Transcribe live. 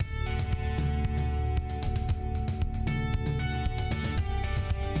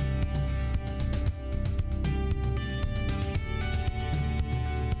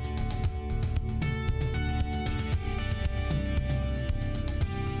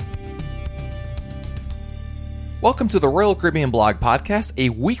Welcome to the Royal Caribbean Blog Podcast, a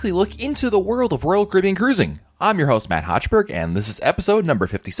weekly look into the world of Royal Caribbean cruising. I'm your host, Matt Hochberg, and this is episode number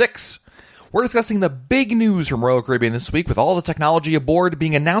 56. We're discussing the big news from Royal Caribbean this week with all the technology aboard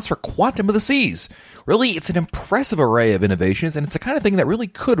being announced for Quantum of the Seas. Really, it's an impressive array of innovations, and it's the kind of thing that really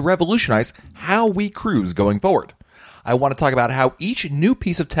could revolutionize how we cruise going forward. I want to talk about how each new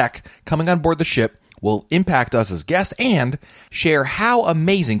piece of tech coming on board the ship will impact us as guests and share how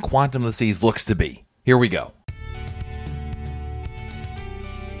amazing Quantum of the Seas looks to be. Here we go.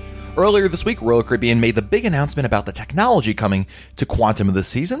 Earlier this week, Royal Caribbean made the big announcement about the technology coming to Quantum of the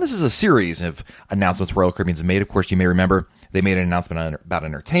Seas, and this is a series of announcements Royal Caribbean's made. Of course, you may remember they made an announcement about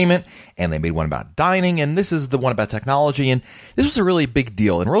entertainment, and they made one about dining, and this is the one about technology, and this was a really big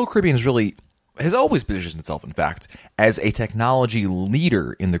deal, and Royal Caribbean has always positioned itself, in fact, as a technology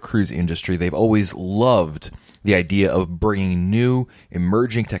leader in the cruise industry. They've always loved the idea of bringing new,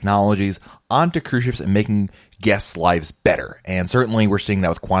 emerging technologies onto cruise ships and making guests' lives better. And certainly we're seeing that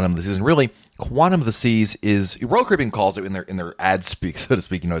with Quantum of the Seas. And really, Quantum of the Seas is, Royal Caribbean calls it in their ad speak, so to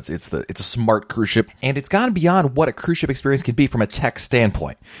speak, it's a smart cruise ship, and it's gone beyond what a cruise ship experience can be from a tech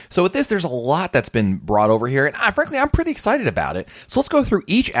standpoint. So with this, there's a lot that's been brought over here, and frankly, I'm pretty excited about it. So let's go through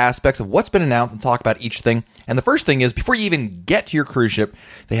each aspect of what's been announced and talk about each thing. And the first thing is, before you even get to your cruise ship,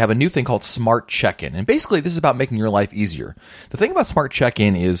 they have a new thing called Smart Check-In. And basically, this is about making your life easier. The thing about Smart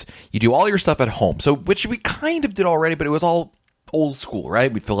Check-In is you do all your stuff at home, so which we kind of did already, but it was all old school,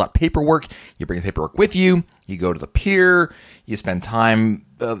 right? We'd fill out paperwork. You bring the paperwork with you. You go to the pier. You spend time,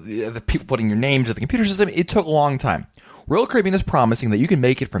 the people putting your name to the computer system. It took a long time. Royal Caribbean is promising that you can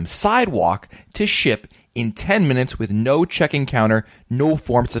make it from sidewalk to ship in 10 minutes with no check-in counter, no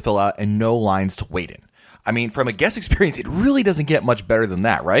forms to fill out, and no lines to wait in. I mean, from a guest experience, it really doesn't get much better than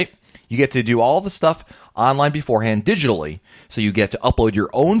that, right? You get to do all the stuff online beforehand digitally. So you get to upload your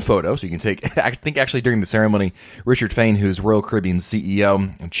own photo. So you can take, I think actually during the ceremony, Richard Fain, who's Royal Caribbean's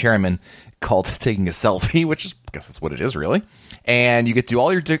CEO and chairman, called taking a selfie, which is, I guess that's what it is really. And you get to do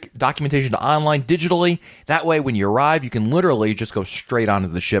all your documentation online digitally. That way, when you arrive, you can literally just go straight onto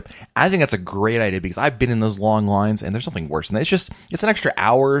the ship. I think that's a great idea because I've been in those long lines and there's something worse than that. It's an extra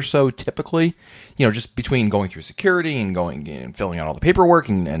hour or so typically, just between going through security and going and filling out all the paperwork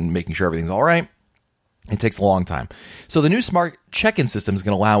and making sure everything's all right. It takes a long time. So the new smart check-in system is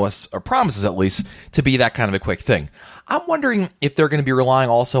going to allow us, or promises at least, to be that kind of a quick thing. I'm wondering if they're going to be relying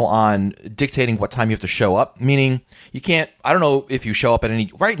also on dictating what time you have to show up, meaning you can't, I don't know if you show up at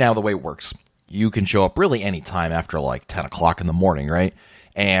right now the way it works, you can show up really any time after like 10 o'clock in the morning, right?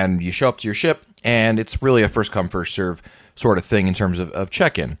 And you show up to your ship, and it's really a first come, first serve sort of thing in terms of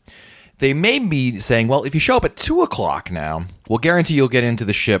check-in. They may be saying, well, if you show up at 2 o'clock now, we'll guarantee you'll get into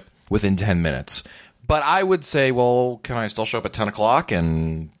the ship within 10 minutes. But I would say, well, can I still show up at 10 o'clock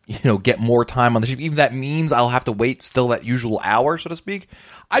and, get more time on the ship? Even if that means I'll have to wait still that usual hour, so to speak.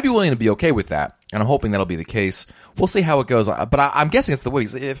 I'd be willing to be okay with that. And I'm hoping that'll be the case. We'll see how it goes. But I'm guessing it's the way.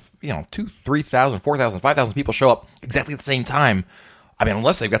 If, 2,000, 3,000, 4,000, 5,000 people show up exactly at the same time, I mean,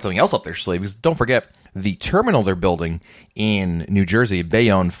 unless they've got something else up their sleeve. Because don't forget, the terminal they're building in New Jersey,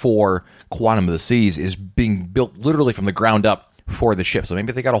 Bayonne, for Quantum of the Seas is being built literally from the ground up for the ship. So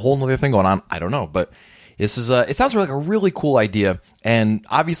maybe they got a whole other thing going on. I don't know. But this is it sounds like a really cool idea. And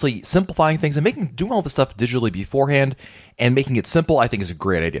obviously simplifying things and doing all this stuff digitally beforehand and making it simple, I think is a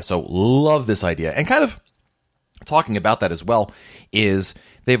great idea. So love this idea. And kind of talking about that as well is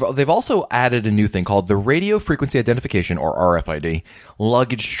they've also added a new thing called the radio frequency identification, or RFID,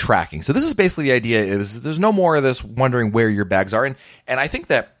 luggage tracking. So this is basically the idea is there's no more of this wondering where your bags are. And I think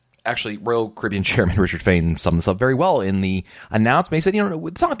that actually, Royal Caribbean Chairman Richard Fain summed this up very well in the announcement. He said,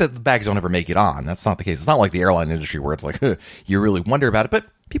 it's not that the bags don't ever make it on. That's not the case. It's not like the airline industry where it's like, you really wonder about it. But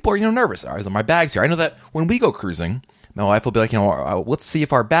people are, nervous. Are my bags here? I know that when we go cruising, my wife will be like, let's see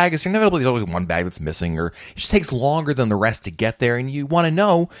if our bag is here. Inevitably, there's always one bag that's missing, or it just takes longer than the rest to get there. And you want to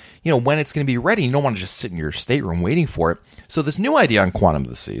know, when it's going to be ready. You don't want to just sit in your stateroom waiting for it. So this new idea on Quantum of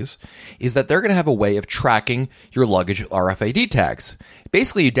the Seas is that they're going to have a way of tracking your luggage RFID tags.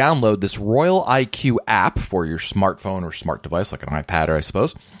 Basically, you download this Royal IQ app for your smartphone or smart device, like an iPad, I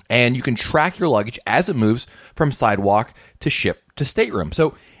suppose, and you can track your luggage as it moves from sidewalk to ship to stateroom.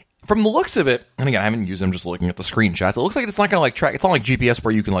 So from the looks of it, and again, I haven't used them, just looking at the screenshots, it looks like it's not going to track, it's not like GPS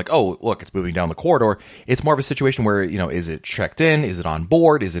where you can oh, look, it's moving down the corridor. It's more of a situation where, is it checked in? Is it on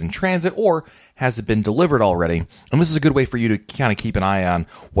board? Is it in transit? Or has it been delivered already? And this is a good way for you to kind of keep an eye on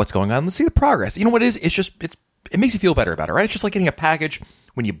what's going on and see the progress. You know what it is? It makes you feel better about it, right? It's just like getting a package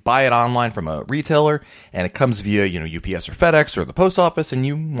when you buy it online from a retailer and it comes via, UPS or FedEx or the post office, and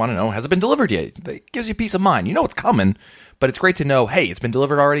you want to know, has it been delivered yet? It gives you peace of mind. You know it's coming, but it's great to know, hey, it's been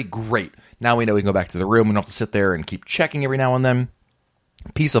delivered already. Great. Now we know we can go back to the room. We don't have to sit there and keep checking every now and then.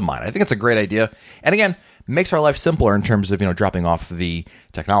 Peace of mind. I think it's a great idea. And again, makes our life simpler in terms of, dropping off the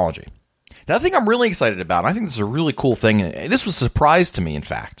technology. Now, the thing I'm really excited about, and I think this is a really cool thing, and this was a surprise to me, in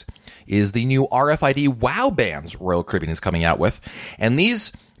fact, is the new RFID WOW bands Royal Caribbean is coming out with. And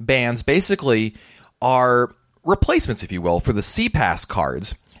these bands basically are replacements, if you will, for the SeaPass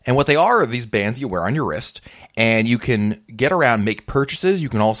cards. And what they are these bands you wear on your wrist, and you can get around, make purchases. You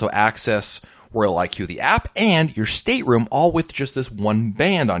can also access Royal IQ, the app, and your stateroom, all with just this one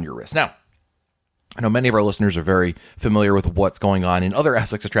band on your wrist. Now, I know many of our listeners are very familiar with what's going on in other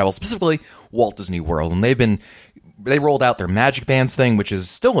aspects of travel, specifically Walt Disney World, and they rolled out their Magic Bands thing, which is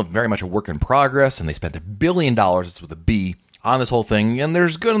still very much a work in progress, and they spent $1 billion, it's with a B, on this whole thing, and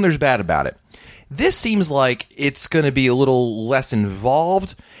there's good and there's bad about it. This seems like it's going to be a little less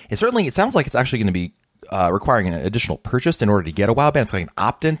involved. It sounds like it's actually going to be requiring an additional purchase in order to get a WOW band. It's like an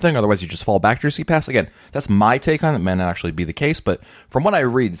opt-in thing, otherwise you just fall back to your SeaPass. Again, that's my take on it. It may not actually be the case, but from what I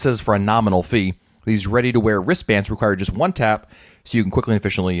read, it says for a nominal fee, these ready-to-wear wristbands require just one tap, so you can quickly and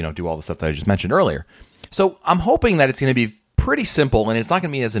efficiently, do all the stuff that I just mentioned earlier. So I'm hoping that it's going to be pretty simple, and it's not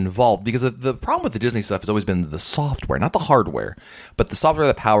going to be as involved, because the problem with the Disney stuff has always been the software, not the hardware, but the software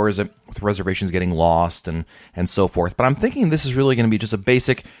that powers it, with reservations getting lost and so forth. But I'm thinking this is really going to be just a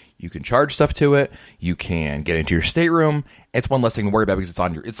basic, you can charge stuff to it, you can get into your stateroom. It's one less thing to worry about because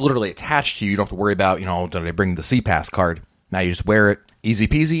it's literally attached to you. You don't have to worry about, did I bring the SeaPass card? Now you just wear it, easy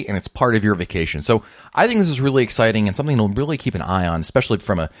peasy, and it's part of your vacation. So I think this is really exciting and something to really keep an eye on, especially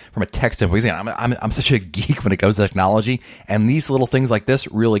from a tech standpoint. Because again, I'm such a geek when it comes to technology, and these little things like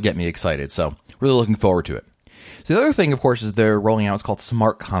this really get me excited. So really looking forward to it. So the other thing, of course, is they're rolling out what's called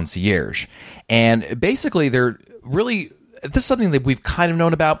Smart Concierge, and basically this is something that we've kind of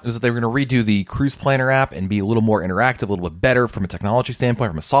known about, is that they're going to redo the Cruise Planner app and be a little more interactive, a little bit better from a technology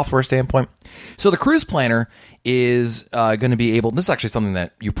standpoint, from a software standpoint. So the Cruise Planner is going to be able, this is actually something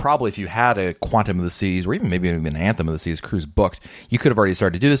that you probably, if you had a Quantum of the Seas, or maybe an Anthem of the Seas cruise booked, you could have already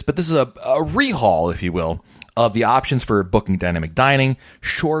started to do this, but this is a rehaul, if you will, of the options for booking dynamic dining,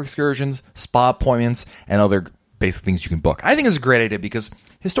 shore excursions, spa appointments, and other basic things you can book. I think it's a great idea because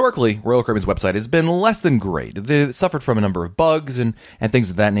historically, Royal Caribbean's website has been less than great. They suffered from a number of bugs and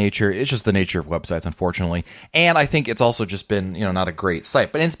things of that nature. It's just the nature of websites, unfortunately. And I think it's also just been, not a great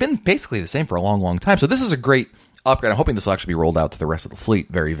site. But it's been basically the same for a long, long time. So this is a great upgrade. I'm hoping this will actually be rolled out to the rest of the fleet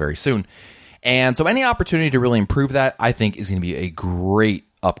very, very soon. And so any opportunity to really improve that, I think, is going to be a great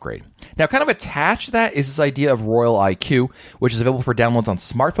upgrade. Now, kind of attached to that is this idea of Royal IQ, which is available for downloads on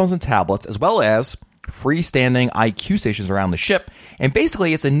smartphones and tablets, as well as freestanding IQ stations around the ship. And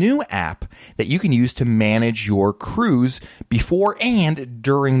basically, it's a new app that you can use to manage your cruise before and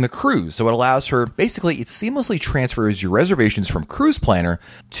during the cruise. So it allows for, basically, it seamlessly transfers your reservations from Cruise Planner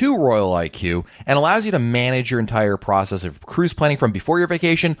to Royal IQ and allows you to manage your entire process of cruise planning from before your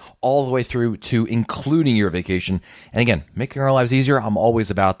vacation all the way through to including your vacation. And again, making our lives easier, I'm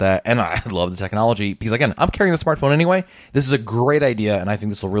always about that. And I love the technology because, again, I'm carrying the smartphone anyway. This is a great idea, and I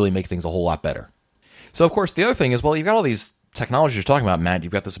think this will really make things a whole lot better. So, of course, the other thing is, well, you've got all these technologies you're talking about, Matt.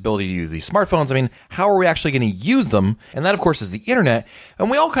 You've got this ability to use these smartphones. I mean, how are we actually going to use them? And that, of course, is the internet.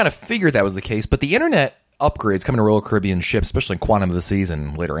 And we all kind of figured that was the case. But the internet upgrades coming to Royal Caribbean ships, especially in Quantum of the Seas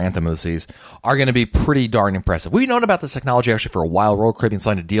and later Anthem of the Seas, are going to be pretty darn impressive. We've known about this technology actually for a while. Royal Caribbean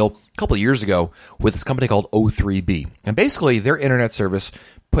signed a deal a couple of years ago with this company called O3B. And basically, their internet service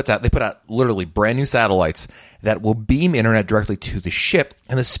put out literally brand new satellites that will beam internet directly to the ship,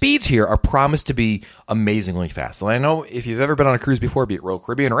 and the speeds here are promised to be amazingly fast. And I know if you've ever been on a cruise before, be it Royal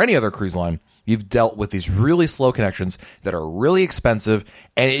Caribbean or any other cruise line, you've dealt with these really slow connections that are really expensive,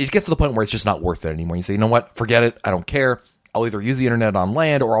 and it gets to the point where it's just not worth it anymore. You say, you know what, forget it, I don't care. I'll either use the internet on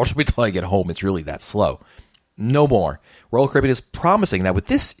land or I'll just wait till I get home. It's really that slow. No more. Royal Caribbean is promising that with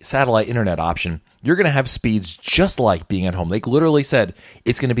this satellite internet option, you're going to have speeds just like being at home. They literally said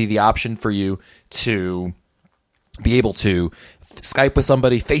it's going to be the option for you to be able to Skype with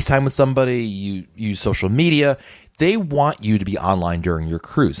somebody, FaceTime with somebody, you use social media. They want you to be online during your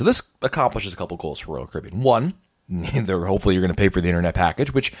cruise. So this accomplishes a couple goals for Royal Caribbean. One, hopefully you're going to pay for the internet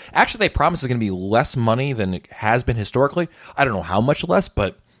package, which actually they promise is going to be less money than it has been historically. I don't know how much less,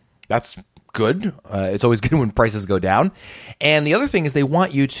 but that's good. It's always good when prices go down. And the other thing is they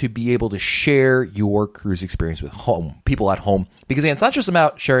want you to be able to share your cruise experience with people at home. Because again, it's not just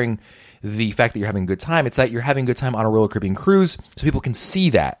about sharing the fact that you're having a good time. It's that you're having a good time on a Royal Caribbean cruise so people can see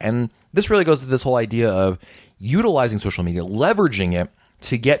that. And this really goes to this whole idea of utilizing social media, leveraging it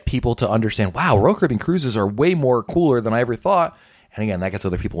to get people to understand, wow, Royal Caribbean cruises are way more cooler than I ever thought. And again, that gets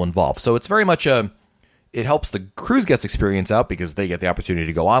other people involved. So it's very much it helps the cruise guest experience out because they get the opportunity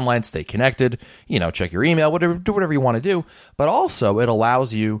to go online, stay connected, check your email, whatever, do whatever you want to do. But also it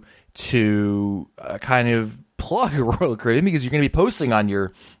allows you to kind of plug Royal Caribbean because you're going to be posting on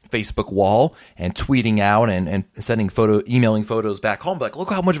your Facebook wall and tweeting out and sending emailing photos back home. Like, look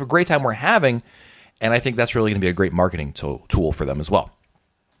how much of a great time we're having. And I think that's really going to be a great marketing tool for them as well.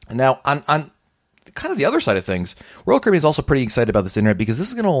 And now on kind of the other side of things, Royal Caribbean is also pretty excited about this internet because this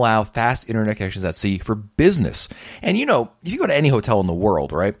is going to allow fast internet connections at sea for business. And, if you go to any hotel in the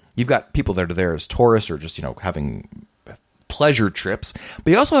world, right, you've got people that are there as tourists or just, having pleasure trips,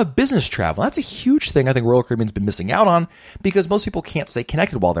 but you also have business travel. That's a huge thing I think Royal Caribbean's been missing out on because most people can't stay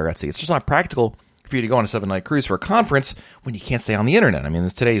connected while they're at sea. It's just not practical for you to go on a 7-night cruise for a conference when you can't stay on the internet. I mean, in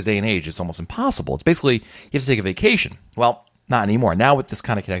today's day and age, it's almost impossible. It's basically, you have to take a vacation. Well, not anymore. Now with this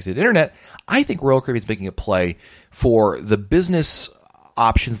kind of connected internet, I think Royal Caribbean's making a play for the business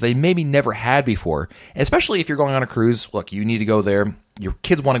options they maybe never had before. And especially if you're going on a cruise, look, you need to go there. Your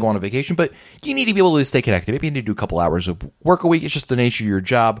kids want to go on a vacation, but you need to be able to stay connected. Maybe you need to do a couple hours of work a week. It's just the nature of your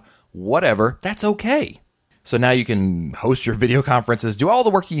job. Whatever. That's okay. So now you can host your video conferences, do all the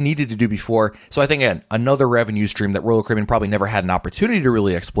work you needed to do before. So I think, again, another revenue stream that Royal Caribbean probably never had an opportunity to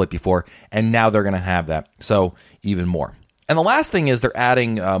really exploit before, and now they're going to have that. So even more. And the last thing is they're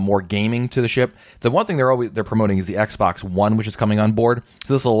adding more gaming to the ship. The one thing they're promoting is the Xbox One, which is coming on board.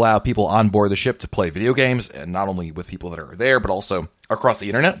 So this will allow people on board the ship to play video games, and not only with people that are there, but also across the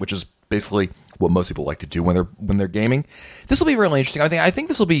internet, which is basically what most people like to do when they're gaming. This will be really interesting. I think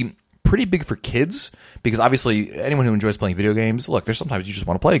this will be pretty big for kids because obviously anyone who enjoys playing video games, look, there's sometimes you just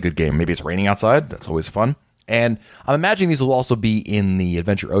want to play a good game. Maybe it's raining outside. That's always fun. And I'm imagining these will also be in the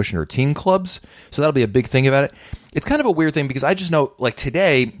Adventure Ocean or teen clubs. So that'll be a big thing about it. It's kind of a weird thing because I just know, like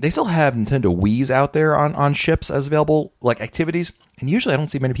today, they still have Nintendo Wiis out there on ships as available, like activities. And usually I don't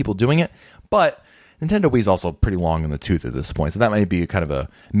see many people doing it. But Nintendo Wii's also pretty long in the tooth at this point. So that might be kind of a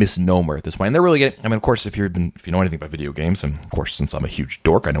misnomer at this point. And they're really getting, of course, if you know anything about video games, and of course, since I'm a huge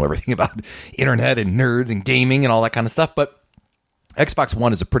dork, I know everything about internet and nerds and gaming and all that kind of stuff. But Xbox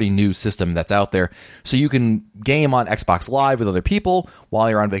One is a pretty new system that's out there, so you can game on Xbox Live with other people while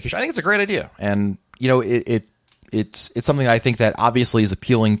you're on vacation. I think it's a great idea, and it's something I think that obviously is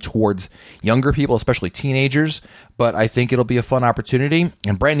appealing towards younger people, especially teenagers. But I think it'll be a fun opportunity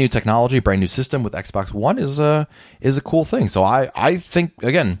and brand new technology, brand new system with Xbox One is a cool thing. So I think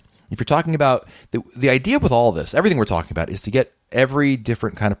again, if you're talking about the idea with all this, everything we're talking about is to get every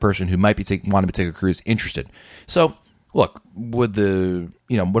different kind of person who might be wanting to take a cruise interested. So. Look, would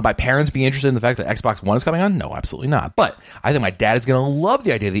my parents be interested in the fact that Xbox One is coming on? No, absolutely not. But I think my dad is going to love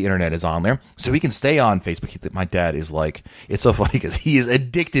the idea the internet is on there, so he can stay on Facebook. My dad is like, it's so funny because he is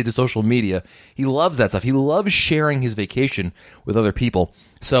addicted to social media. He loves that stuff. He loves sharing his vacation with other people.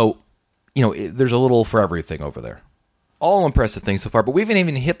 So, there's a little for everything over there. All impressive things so far, but we haven't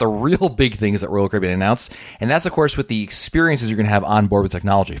even hit the real big things that Royal Caribbean announced, and that's, of course, with the experiences you're going to have on board with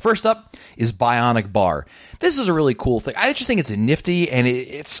technology. First up is Bionic Bar. This is a really cool thing. I just think it's nifty, and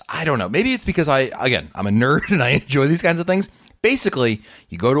it's, I don't know, maybe it's because I'm a nerd and I enjoy these kinds of things. Basically,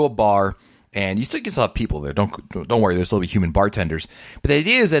 you go to a bar, and you still have people there. Don't worry, there'll still be human bartenders. But the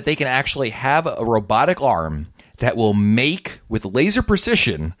idea is that they can actually have a robotic arm that will make, with laser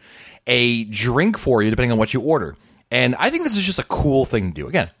precision, a drink for you depending on what you order. And I think this is just a cool thing to do.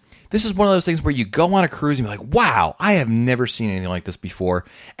 Again, this is one of those things where you go on a cruise and you're like, wow, I have never seen anything like this before.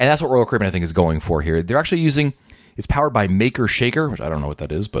 And that's what Royal Caribbean, I think, is going for here. They're actually it's powered by Maker Shaker, which I don't know what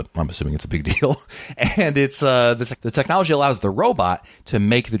that is, but I'm assuming it's a big deal. And it's the technology allows the robot to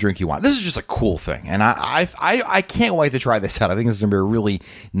make the drink you want. This is just a cool thing. And I can't wait to try this out. I think this is going to be a really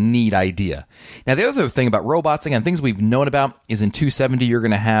neat idea. Now, the other thing about robots, again, things we've known about is in 270, you're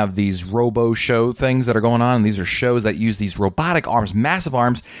going to have these robo show things that are going on. And these are shows that use these robotic arms, massive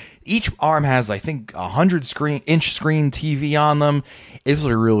arms. Each arm has, I think, 100-inch screen TV on them. It's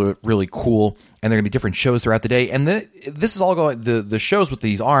really, really cool. And there are going to be different shows throughout the day. And this is all going, the shows with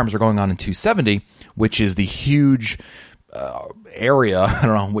these arms are going on in 270, which is the huge area. I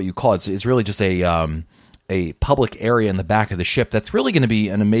don't know what you call it. It's really just a public area in the back of the ship that's really going to be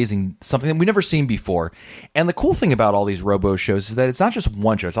an amazing, something that we've never seen before. And the cool thing about all these robo shows is that it's not just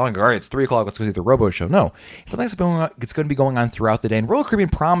one show. It's not like, all right, it's 3 o'clock, let's go see the robo show. No, it's something that's going to be going on throughout the day. And Royal Caribbean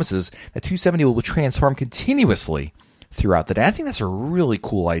promises that 270 will transform continuously throughout the day. I think that's a really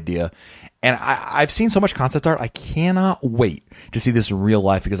cool idea. And I've seen so much concept art. I cannot wait to see this in real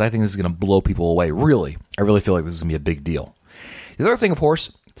life because I think this is going to blow people away. Really, I really feel like this is going to be a big deal. The other thing, of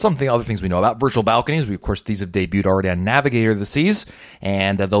course, other things we know about, virtual balconies. Of course, these have debuted already on Navigator of the Seas,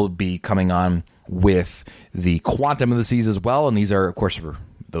 and they'll be coming on with the Quantum of the Seas as well. And these are, of course, for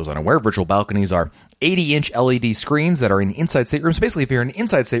those unaware, virtual balconies are 80-inch LED screens that are in inside staterooms. So basically, if you're in an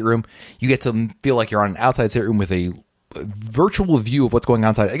inside stateroom, you get to feel like you're on an outside stateroom with a virtual view of what's going on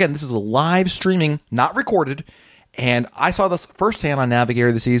outside. Again, this is a live streaming, not recorded. And I saw this firsthand on Navigator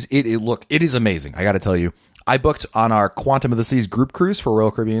of the Seas. It is amazing. I got to tell you. I booked on our Quantum of the Seas group cruise for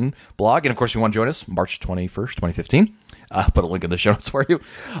Royal Caribbean blog. And of course, if you want to join us, March 21st, 2015. Put a link in the show notes for you.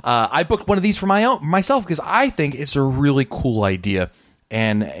 I booked one of these for myself because I think it's a really cool idea.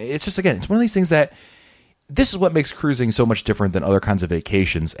 And it's just, again, it's one of these things that this is what makes cruising so much different than other kinds of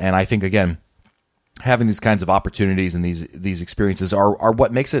vacations. And I think, again, having these kinds of opportunities and these experiences are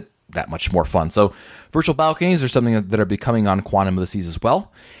what makes it that much more fun. So virtual balconies are something that are becoming on Quantum of the Seas as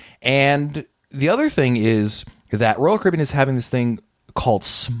well. And the other thing is that Royal Caribbean is having this thing called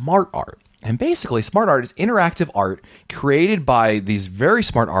Smart Art. And basically, Smart Art is interactive art created by these very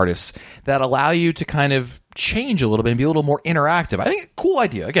smart artists that allow you to kind of change a little bit and be a little more interactive. I think cool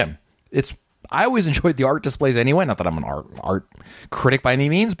idea. Again, I always enjoyed the art displays anyway. Not that I'm an art critic by any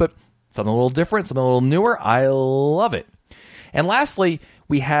means, but something a little different, something a little newer. I love it. And lastly,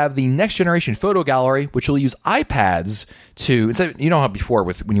 we have the Next Generation Photo Gallery, which will use iPads to, you know how before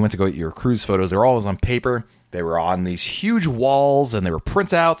when you went to go get your cruise photos, they were always on paper. They were on these huge walls and they were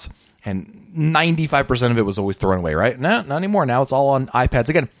printouts, and 95% of it was always thrown away, right? No, not anymore. Now it's all on iPads.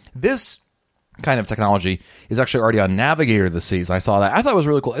 Again, this kind of technology is actually already on Navigator of the Seas. I saw that. I thought it was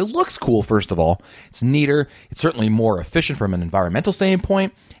really cool. It looks cool, first of all. It's neater. It's certainly more efficient from an environmental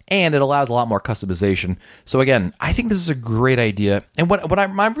standpoint, and it allows a lot more customization. So again, I think this is a great idea. And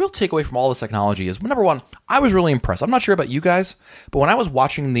my real takeaway from all this technology is, number one, I was really impressed. I'm not sure about you guys, but when I was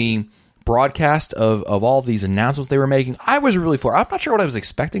watching the broadcast of all these announcements they were making, I was really floored. I'm not sure what I was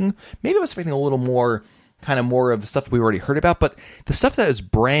expecting. Maybe I was expecting a little more, kind of more of the stuff we already heard about, but the stuff that is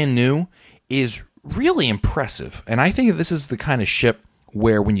brand new is really impressive. And I think this is the kind of ship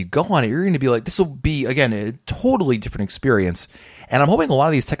where when you go on it, you're going to be like, this will be, again, a totally different experience. And I'm hoping a lot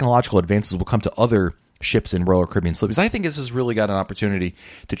of these technological advances will come to other ships in Royal Caribbean Slip, because I think this has really got an opportunity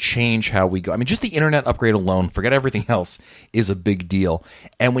to change how we go. I mean, just the internet upgrade alone, forget everything else, is a big deal.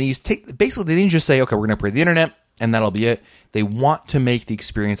 And when you basically, they didn't just say, okay, we're going to upgrade the internet and that'll be it. They want to make the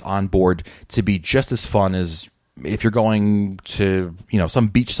experience on board to be just as fun as if you're going to, some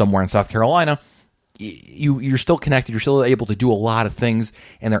beach somewhere in South Carolina. You're still connected. You're still able to do a lot of things,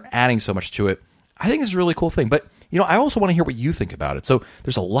 and they're adding so much to it. I think it's a really cool thing. But, I also want to hear what you think about it. So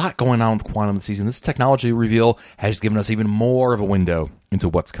there's a lot going on with Quantum this season. This technology reveal has given us even more of a window into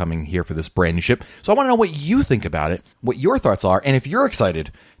what's coming here for this brand new ship. So I want to know what you think about it, what your thoughts are, and if you're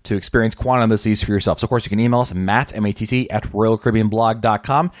excited to experience Quantum of the Seas for yourself. So, of course, you can email us, Matt, M-A-T-T, at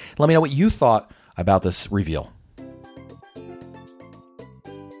RoyalCaribbeanBlog.com. Let me know what you thought about this reveal.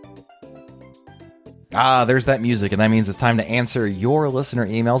 There's that music, and that means it's time to answer your listener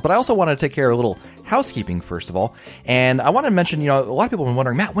emails. But I also want to take care of a little housekeeping, first of all. And I want to mention, a lot of people have been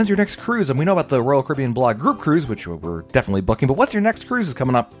wondering, Matt, when's your next cruise? And we know about the Royal Caribbean Blog group cruise, which we're definitely booking. But what's your next cruise is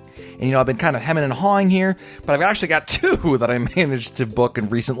coming up? And, I've been kind of hemming and hawing here, but I've actually got two that I managed to book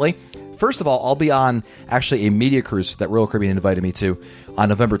recently. First of all, I'll be on actually a media cruise that Royal Caribbean invited me to on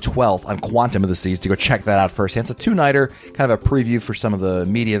November 12th on Quantum of the Seas, to go check that out firsthand. It's a two-nighter, kind of a preview for some of the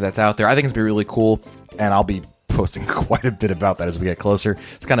media that's out there. I think it's going to be really cool, and I'll be posting quite a bit about that as we get closer.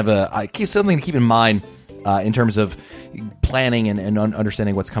 It's kind of something to keep in mind in terms of planning and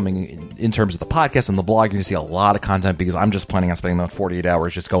understanding what's coming in terms of the podcast and the blog. You're going to see a lot of content, because I'm just planning on spending about 48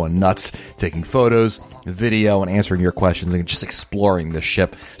 hours just going nuts, taking photos, video, and answering your questions, and just exploring the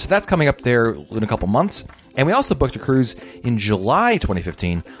ship. So that's coming up there in a couple months. And we also booked a cruise in July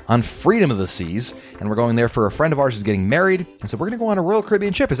 2015 on Freedom of the Seas, and we're going there for a friend of ours who's getting married, and so we're going to go on a Royal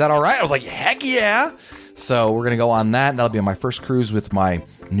Caribbean ship. Is that all right? I was like, heck yeah! So we're going to go on that, and that'll be on my first cruise with my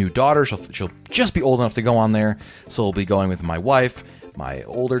new daughter. She'll just be old enough to go on there, so we'll be going with my wife, my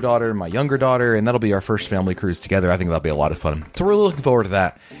older daughter, my younger daughter, and that'll be our first family cruise together. I think that'll be a lot of fun. So we're really looking forward to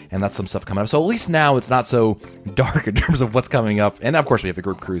that, and that's some stuff coming up. So at least now it's not so dark in terms of what's coming up. And of course we have the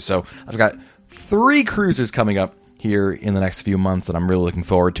group cruise, so I've got 3 cruises coming up here in the next few months, and I'm really looking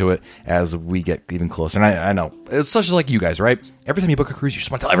forward to it as we get even closer. And I know, it's such as like you guys, right? Every time you book a cruise, you just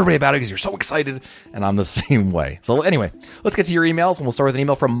want to tell everybody about it because you're so excited, and I'm the same way. So anyway, let's get to your emails, and we'll start with an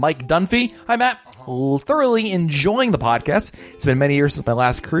email from Mike Dunphy. Hi, Matt. Thoroughly enjoying the podcast. It's been many years since my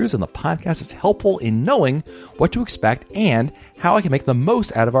last cruise, and the podcast is helpful in knowing what to expect and how I can make the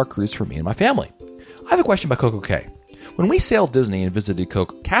most out of our cruise for me and my family. I have a question about Coco Cay. When we sailed Disney and visited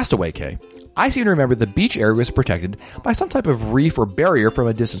Castaway Cay, I seem to remember the beach area was protected by some type of reef or barrier from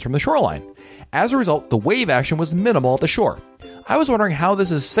a distance from the shoreline. As a result, the wave action was minimal at the shore. I was wondering how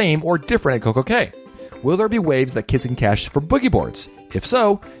this is same or different at Coco Cay. will there be waves that kids can catch for boogie boards? If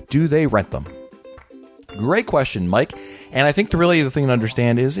so, do they rent them? Great question, Mike. And I think the thing to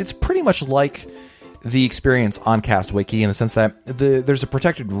understand is it's pretty much like the experience on Castaway Cay in the sense that there's a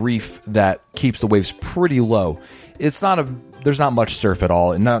protected reef that keeps the waves pretty low. There's not much surf at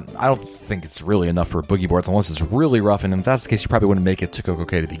all, and I don't think it's really enough for boogie boards unless it's really rough, and if that's the case, you probably wouldn't make it to Coco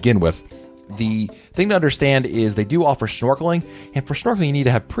Cay to begin with. The thing to understand is they do offer snorkeling, and for snorkeling you need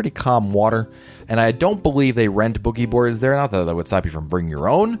to have pretty calm water, and I don't believe they rent boogie boards there. Not that would stop you from bringing your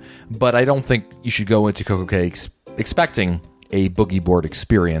own, but I don't think you should go into Coco Cay expecting a boogie board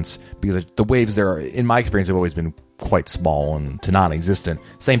experience, because the waves there, in my experience, have always been quite small and to non-existent.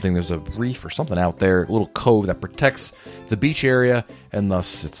 Same thing, there's a reef or something out there, a little cove that protects the beach area, and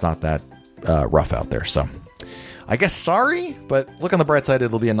thus it's not that rough out there. So I guess sorry, but look on the bright side,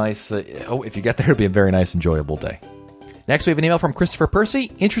 it'll be a nice, if you get there, it'll be a very nice, enjoyable day. Next, we have an email from Christopher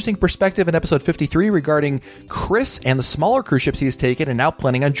Percy. Interesting perspective in episode 53 regarding Chris and the smaller cruise ships he has taken and now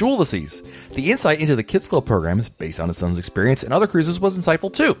planning on Jewel of the Seas. The insight into the Kids Club program is based on his son's experience and other cruises was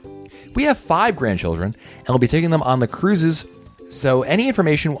insightful too. We have 5 grandchildren and will be taking them on the cruises, so any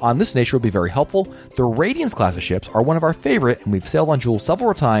information on this nature will be very helpful. The Radiance class of ships are one of our favorite, and we've sailed on Jewel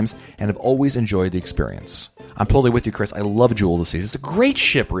several times and have always enjoyed the experience. I'm totally with you, Chris. I love Jewel of the Seas. It's a great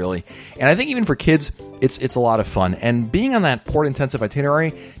ship, really. And I think even for kids, it's a lot of fun. And being on that port-intensive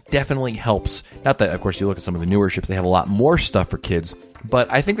itinerary definitely helps. Not that, of course, you look at some of the newer ships, they have a lot more stuff for kids.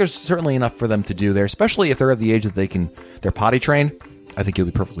 But I think there's certainly enough for them to do there, especially if they're at the age that they're potty trained. I think you'll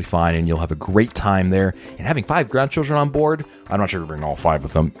be perfectly fine, and you'll have a great time there. And having 5 grandchildren on board, I'm not sure you're bringing all 5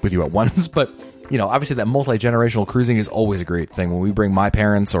 of them with you at once, but obviously that multi-generational cruising is always a great thing. When we bring my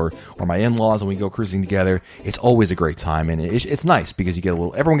parents or my in-laws and we go cruising together, it's always a great time, and it's nice because you get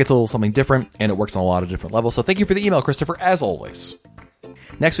everyone gets a little something different, and it works on a lot of different levels. So thank you for the email, Christopher, as always.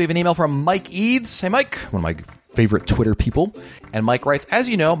 Next, we have an email from Mike Eads. Hey, Mike, one of my favorite Twitter people. And Mike writes, as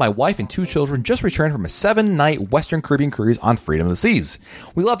you know, my wife and 2 children just returned from a 7-night Western Caribbean cruise on Freedom of the Seas.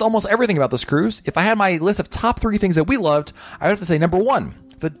 We loved almost everything about this cruise. If I had my list of top 3 things that we loved, I would have to say number 1,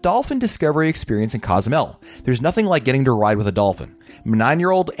 the dolphin discovery experience in Cozumel. There's nothing like getting to ride with a dolphin. My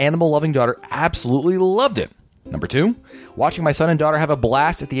 9-year-old animal-loving daughter absolutely loved it. Number 2, watching my son and daughter have a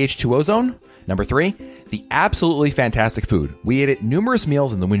blast at the H2O zone. Number 3, the absolutely fantastic food. We ate at numerous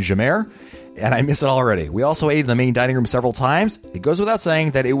meals in the Windjammer, and I miss it already. We also ate in the main dining room several times. It goes without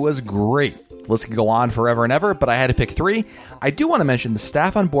saying that it was great. The list could go on forever and ever, but I had to pick 3. I do want to mention the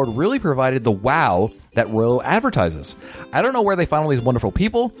staff on board really provided the wow that Royal advertises. I don't know where they find all these wonderful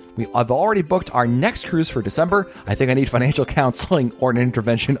people. I've already booked our next cruise for December. I think I need financial counseling or an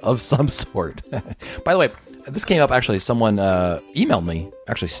intervention of some sort. By the way, this came up actually. Someone emailed me,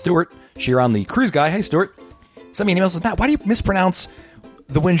 actually Stuart Sheeran, the cruise guy. Hey, Stuart. Sent me an email and says, Matt, why do you mispronounce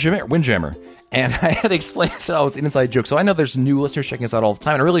the Windjammer? And I had to explain, so it's an inside joke. So I know there's new listeners checking us out all the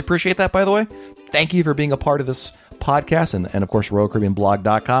time, and I really appreciate that, by the way. Thank you for being a part of this podcast, and of course,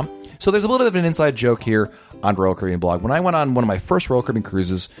 RoyalCaribbeanBlog.com. So there's a little bit of an inside joke here on Royal Caribbean Blog. When I went on one of my first Royal Caribbean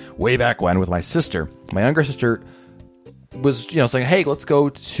cruises way back when with my sister, my younger sister was, saying, hey, let's go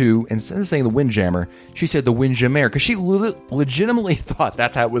to, instead of saying the Windjammer, she said the Windjammer, because she legitimately thought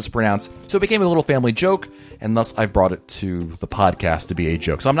that's how it was pronounced. So it became a little family joke, and thus I brought it to the podcast to be a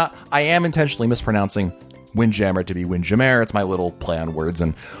joke. So I am intentionally mispronouncing Windjammer to be Windjammer. It's my little play on words,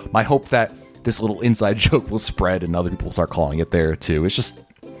 and my hope that this little inside joke will spread and other people will start calling it there too. It's just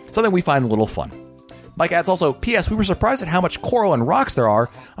something we find a little fun. Mike adds also, P.S. We were surprised at how much coral and rocks there are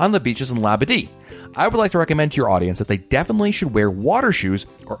on the beaches in Labadee. I would like to recommend to your audience that they definitely should wear water shoes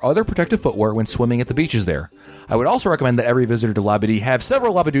or other protective footwear when swimming at the beaches there. I would also recommend that every visitor to Labadee have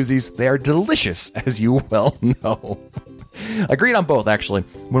several Labadoozis. They are delicious, as you well know. Agreed on both, actually.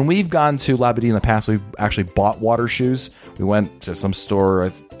 When we've gone to Labadee in the past, we've actually bought water shoes. We went to some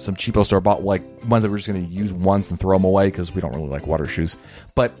store, some cheapo store, bought like ones that we're just going to use once and throw them away because we don't really like water shoes.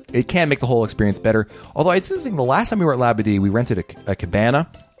 But it can make the whole experience better. Although I do think the last time we were at Labadee, we rented a cabana,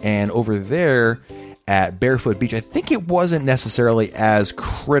 and over there at Barefoot Beach, I think it wasn't necessarily as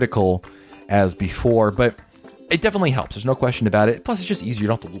critical as before, but it definitely helps. There's no question about it. Plus, it's just easier. You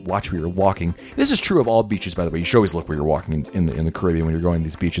don't have to watch where you're walking. This is true of all beaches, by the way. You should always look where you're walking in the Caribbean when you're going to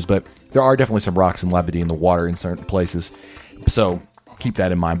these beaches. But there are definitely some rocks in Labadee in the water in certain places. So keep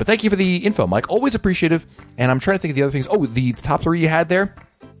that in mind. But thank you for the info, Mike. Always appreciative. And I'm trying to think of the other things. Oh, the top 3 you had there.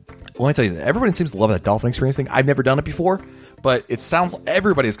 Well, let me tell you, everybody seems to love that dolphin experience thing. I've never done it before, but it sounds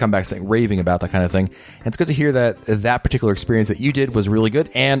everybody has come back saying, raving about that kind of thing. And it's good to hear that particular experience that you did was really good.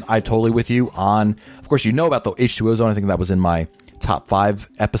 And I totally with you on, of course, about the H2O zone. I think that was in my top 5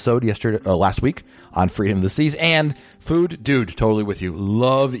 episode last week on Freedom of the Seas. And food, dude, totally with you.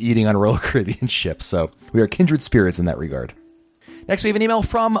 Love eating on Royal Caribbean ships. So we are kindred spirits in that regard. Next, we have an email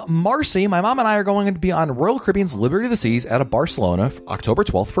from Marcy. My mom and I are going to be on Royal Caribbean's Liberty of the Seas out of Barcelona October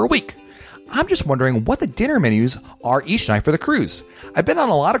 12th for a week. I'm just wondering what the dinner menus are each night for the cruise. I've been on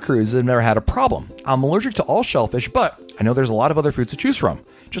a lot of cruises and never had a problem. I'm allergic to all shellfish, but I know there's a lot of other foods to choose from.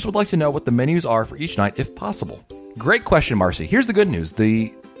 Just would like to know what the menus are for each night if possible. Great question, Marcy. Here's the good news.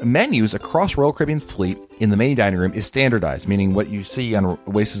 The menus across Royal Caribbean fleet in the main dining room is standardized, meaning what you see on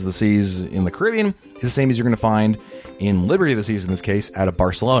Oasis of the Seas in the Caribbean is the same as you're going to find in Liberty of the Seas, in this case, out of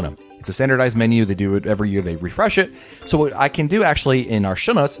Barcelona. It's a standardized menu. They do it every year. They refresh it. So what I can do actually in our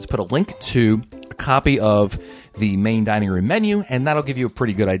show notes is put a link to a copy of the main dining room menu, and that'll give you a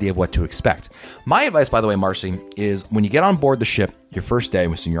pretty good idea of what to expect. My advice, by the way, Marcy, is when you get on board the ship, your first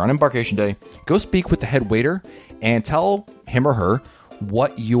day, so you're on embarkation day, go speak with the head waiter and tell him or her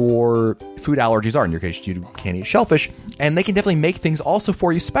what your food allergies are. In your case, you can't eat shellfish, and they can definitely make things also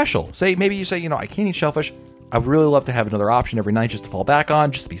for you special. Maybe you say, I can't eat shellfish. I would really love to have another option every night just to fall back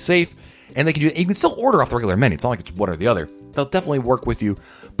on, just to be safe. And they can do it. You can still order off the regular menu. It's not like it's one or the other. They'll definitely work with you.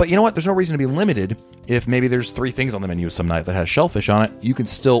 But you know what? There's no reason to be limited. If maybe there's 3 things on the menu some night that has shellfish on it, you can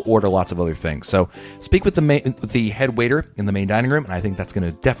still order lots of other things. So speak with the head waiter in the main dining room, and I think that's going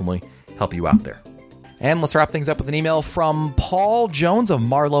to definitely help you out there. And let's wrap things up with an email from Paul Jones of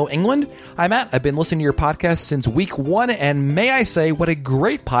Marlow, England. Hi, Matt. I've been listening to your podcast since week 1, and may I say what a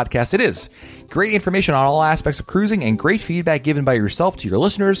great podcast it is. Great information on all aspects of cruising and great feedback given by yourself to your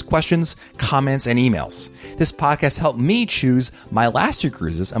listeners, questions, comments, and emails. This podcast helped me choose my last 2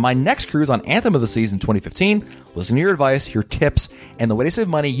 cruises and my next cruise on Anthem of the Seas in 2015. Listen to your advice, your tips, and the way to save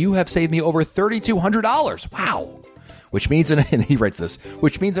money. You have saved me over $3,200. Wow. Which means, and he writes this,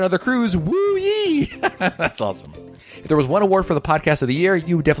 which means another cruise. Woo-yee! That's awesome. If there was one award for the podcast of the year,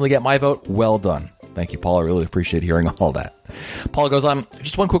 you would definitely get my vote. Well done. Thank you, Paul. I really appreciate hearing all that. Paul goes on,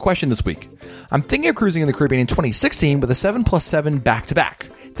 just one quick question this week. I'm thinking of cruising in the Caribbean in 2016 with a 7+7 back-to-back.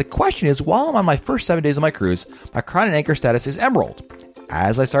 The question is, while I'm on my first 7 days of my cruise, my crown and anchor status is Emerald.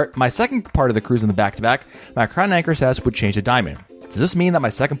 As I start my second part of the cruise in the back-to-back, my crown and anchor status would change to Diamond. Does this mean that my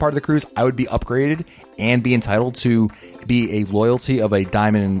second part of the cruise, I would be upgraded and be entitled to be a loyalty of a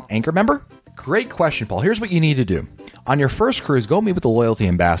Diamond Anchor member? Great question, Paul. Here's what you need to do. On your first cruise, go meet with the loyalty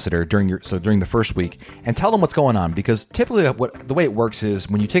ambassador during the first week and tell them what's going on, because typically the way it works is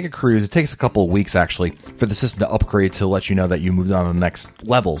when you take a cruise, it takes a couple of weeks actually for the system to upgrade to let you know that you moved on to the next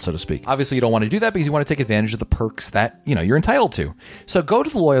level, so to speak. Obviously, you don't want to do that because you want to take advantage of the perks that, you're entitled to. So go to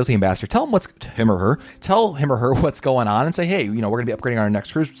the loyalty ambassador, tell him what's going on and say, hey, we're going to be upgrading on our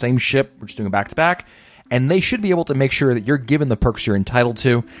next cruise, same ship, we're just doing a back-to-back. And they should be able to make sure that you're given the perks you're entitled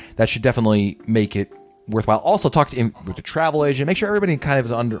to. That should definitely make it worthwhile. Also, talk with the travel agent. Make sure everybody kind of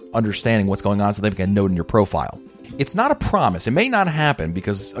is understanding what's going on so they can note in your profile. It's not a promise. It may not happen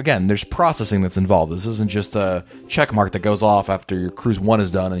because, again, there's processing that's involved. This isn't just a check mark that goes off after your cruise 1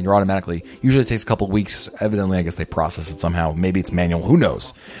 is done and you're automatically... Usually it takes a couple of weeks. Evidently, I guess they process it somehow. Maybe it's manual. Who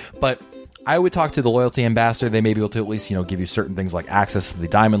knows? But I would talk to the loyalty ambassador. They may be able to at least, give you certain things like access to the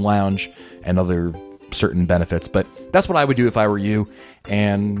Diamond Lounge and other certain benefits, but that's what I would do if I were you.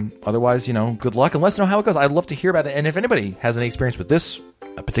 And otherwise, good luck and let us know how it goes. I'd love to hear about it. And if anybody has any experience with this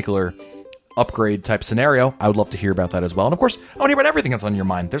particular upgrade type scenario, I would love to hear about that as well. And of course, I want to hear about everything that's on your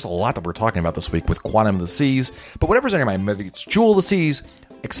mind. There's a lot that we're talking about this week with Quantum of the Seas, but whatever's on your mind, whether it's Jewel of the Seas,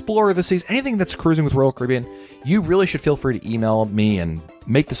 Explorer of the Seas, anything that's cruising with Royal Caribbean, you really should feel free to email me and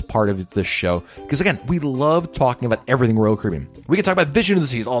make this part of this show. Because again, we love talking about everything Royal Caribbean. We can talk about Vision of the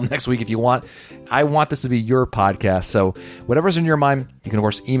Seas all next week if you want. I want this to be your podcast. So whatever's in your mind, you can of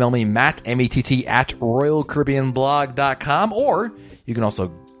course email me, Matt, M-E-T-T, at RoyalCaribbeanBlog.com, or you can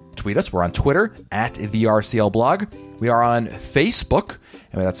also tweet us. We're on Twitter at the RCL Blog. We are on Facebook.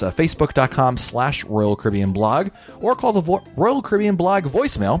 And that's facebook.com/Royal Caribbean Blog, or call the Royal Caribbean Blog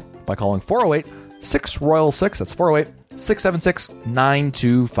voicemail by calling 408-6-ROYAL-6. That's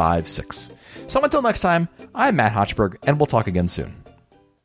 408-676-9256. So until next time, I'm Matt Hochberg, and we'll talk again soon.